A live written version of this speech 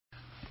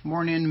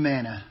Morning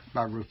Manna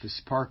by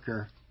Rufus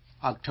Parker,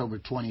 October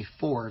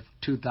 24th,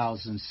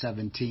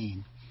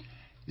 2017.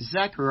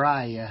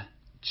 Zechariah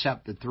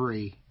chapter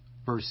 3,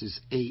 verses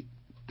 8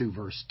 through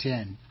verse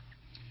 10.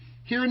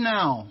 Hear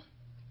now,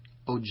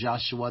 O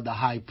Joshua the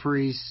high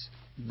priest,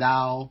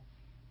 thou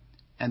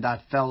and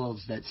thy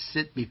fellows that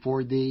sit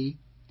before thee,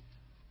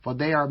 for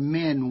they are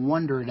men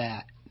wondered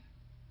at.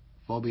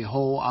 For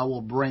behold, I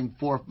will bring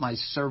forth my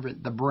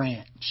servant the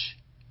branch.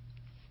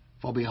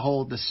 For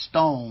behold, the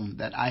stone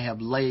that I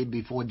have laid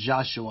before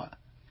Joshua,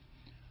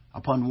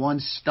 upon one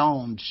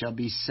stone shall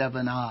be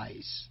 7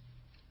 eyes.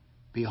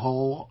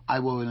 Behold, I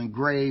will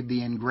engrave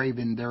the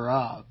engraving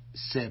thereof,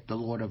 saith the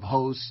Lord of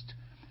hosts,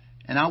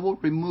 and I will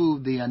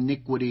remove the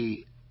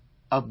iniquity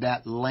of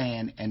that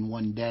land in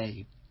one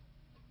day.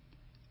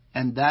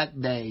 And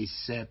that day,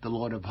 saith the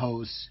Lord of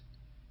hosts,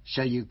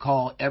 shall you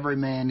call every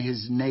man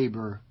his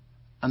neighbor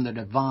under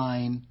the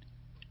vine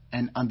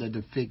and under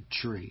the fig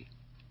tree.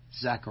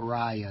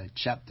 Zechariah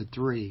chapter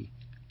 3,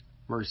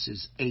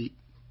 verses 8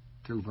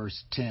 through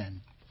verse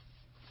 10.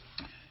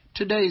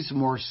 Today's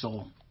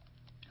morsel.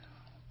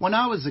 When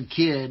I was a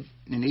kid,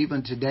 and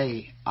even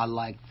today, I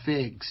like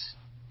figs.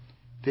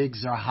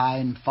 Figs are high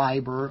in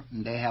fiber,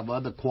 and they have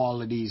other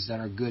qualities that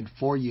are good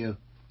for you.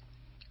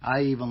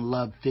 I even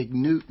love fig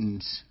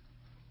Newtons.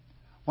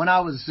 When I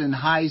was in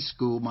high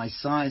school, my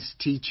science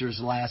teacher's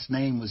last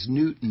name was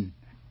Newton.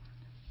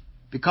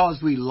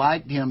 Because we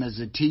liked him as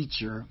a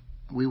teacher,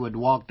 we would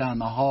walk down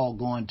the hall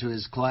going to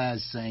his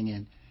class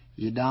singing,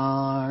 "You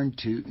darn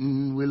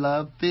tootin', we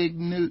love Fig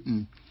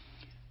Newton."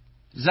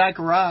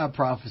 Zechariah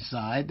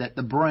prophesied that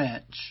the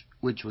branch,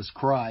 which was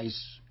Christ,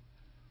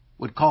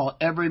 would call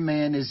every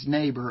man his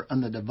neighbor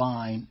under the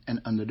vine and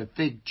under the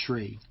fig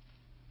tree.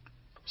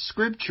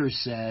 Scripture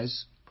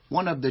says,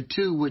 one of the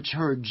two which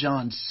heard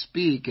John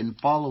speak and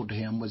followed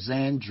him was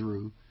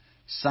Andrew,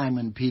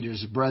 Simon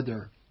Peter's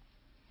brother.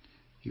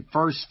 He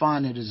first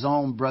findeth his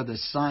own brother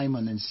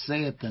Simon, and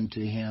saith unto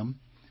him,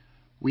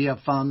 We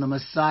have found the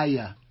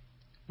Messiah,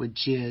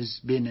 which is,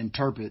 being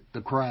interpreted,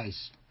 the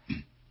Christ.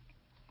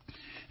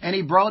 And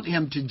he brought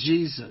him to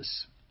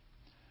Jesus.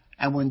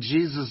 And when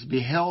Jesus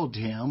beheld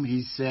him,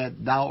 he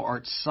said, Thou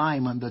art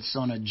Simon, the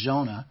son of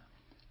Jonah.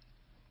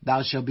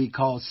 Thou shalt be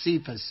called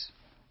Cephas,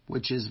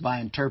 which is by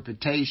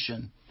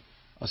interpretation,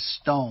 a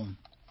stone.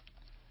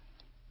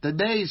 The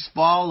days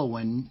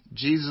following,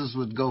 Jesus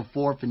would go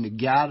forth into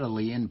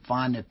Galilee and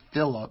findeth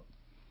Philip,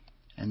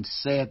 and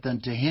saith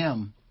unto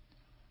him,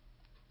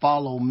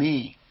 Follow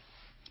me.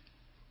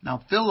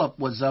 Now Philip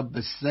was of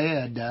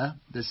Bethsaida,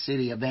 the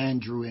city of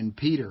Andrew and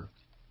Peter.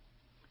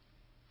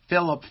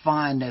 Philip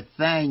find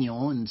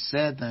Nathanael, and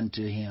saith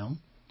unto him,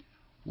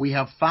 We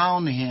have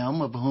found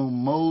him of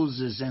whom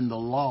Moses in the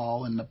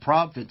law and the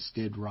prophets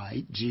did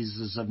write,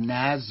 Jesus of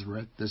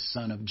Nazareth, the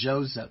son of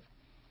Joseph.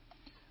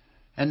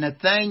 And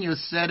Nathanael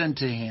said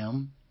unto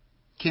him,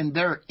 Can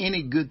there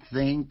any good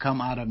thing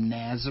come out of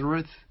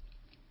Nazareth?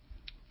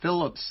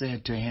 Philip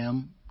said to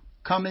him,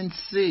 Come and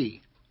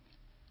see.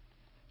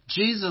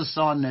 Jesus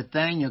saw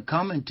Nathanael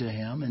coming to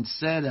him, and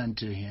said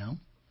unto him,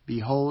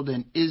 Behold,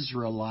 an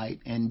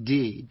Israelite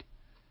indeed,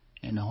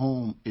 in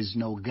whom is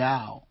no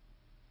guile.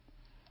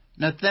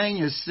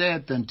 Nathanael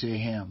said unto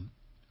him,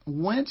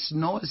 Whence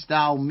knowest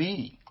thou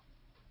me?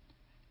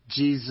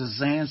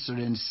 Jesus answered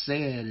and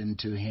said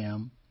unto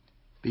him,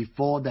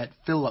 Before that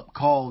Philip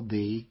called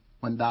thee,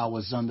 when thou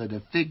wast under the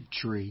fig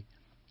tree,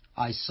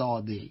 I saw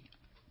thee.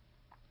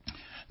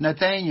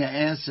 Nathanael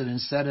answered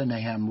and said unto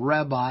him,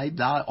 Rabbi,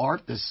 thou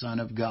art the Son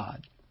of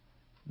God.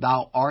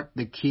 Thou art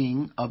the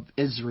King of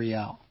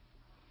Israel.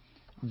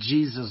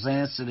 Jesus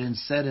answered and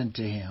said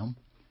unto him,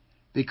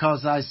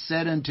 Because I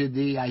said unto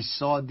thee, I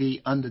saw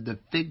thee under the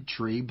fig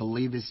tree,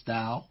 believest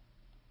thou?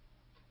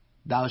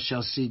 Thou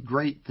shalt see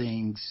great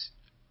things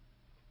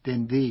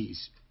than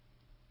these.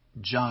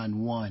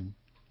 John 1.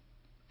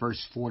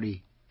 Verse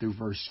 40 through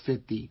verse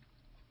 50.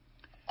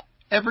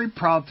 Every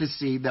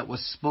prophecy that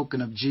was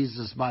spoken of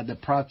Jesus by the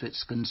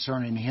prophets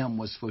concerning him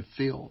was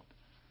fulfilled.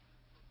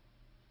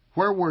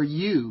 Where were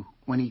you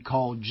when he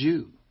called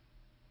you?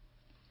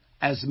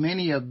 As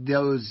many of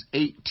those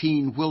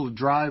 18-wheel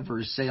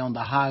drivers say on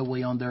the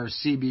highway on their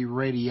CB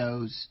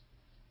radios,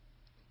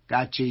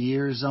 Got your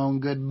ears on,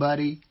 good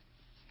buddy?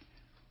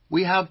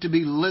 We have to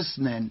be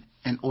listening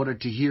in order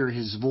to hear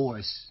his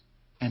voice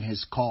and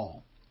his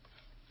call.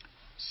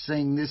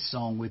 Sing this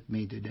song with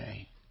me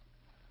today.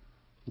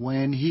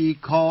 When he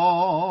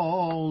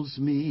calls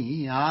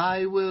me,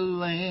 I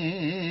will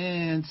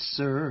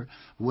answer.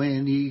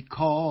 When he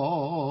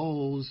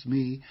calls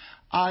me,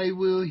 I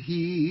will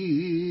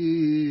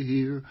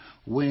hear.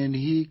 When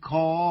he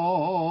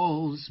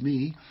calls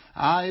me,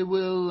 I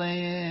will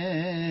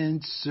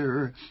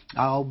answer.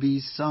 I'll be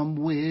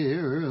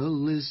somewhere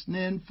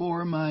listening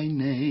for my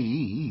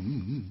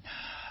name.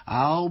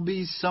 I'll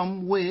be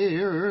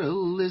somewhere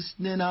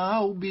listening.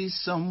 I'll be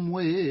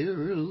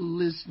somewhere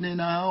listening.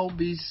 I'll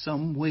be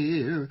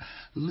somewhere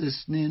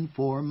listening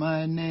for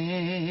my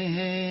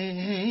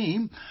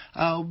name.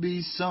 I'll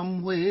be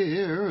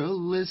somewhere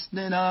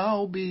listening.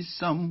 I'll be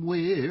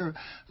somewhere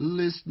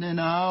listening.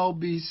 I'll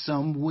be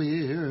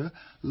somewhere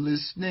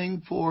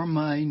listening for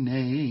my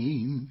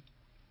name.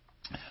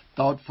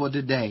 Thought for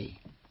today.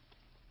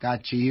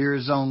 Got your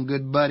ears on,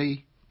 good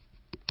buddy?